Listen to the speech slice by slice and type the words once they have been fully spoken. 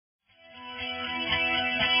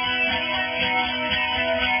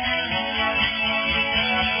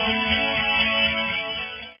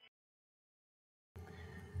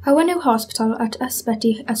Our new hospital at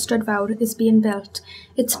Ysbyty, Ystrad Fawr, is being built.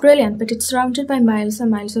 It's brilliant, but it's surrounded by miles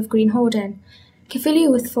and miles of green hoarding. Cyfili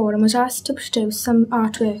Youth Forum was asked to produce some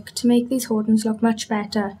artwork to make these hoardings look much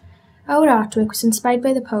better. Our artwork was inspired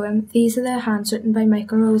by the poem These Are the Hands, written by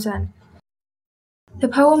Michael Rosen. The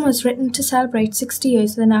poem was written to celebrate 60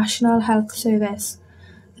 years of the National Health Service.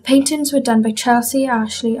 The paintings were done by Chelsea,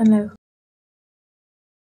 Ashley and Lou.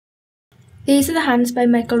 These are the hands by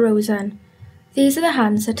Michael Rosen. These are the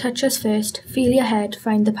hands that touch us first, feel your head,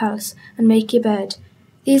 find the pulse, and make your bed.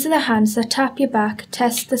 These are the hands that tap your back,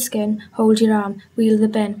 test the skin, hold your arm, wheel the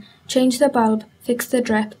bin, change the bulb, fix the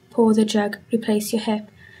drip, pour the jug, replace your hip.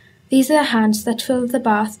 These are the hands that fill the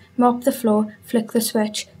bath, mop the floor, flick the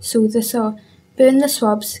switch, soothe the sore, burn the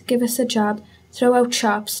swabs, give us a jab, throw out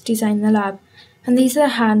sharps, design the lab. And these are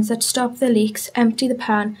the hands that stop the leaks, empty the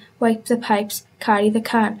pan, wipe the pipes, carry the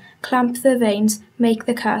can, clamp the veins, make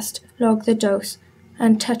the cast, log the dose,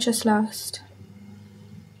 and touch us last.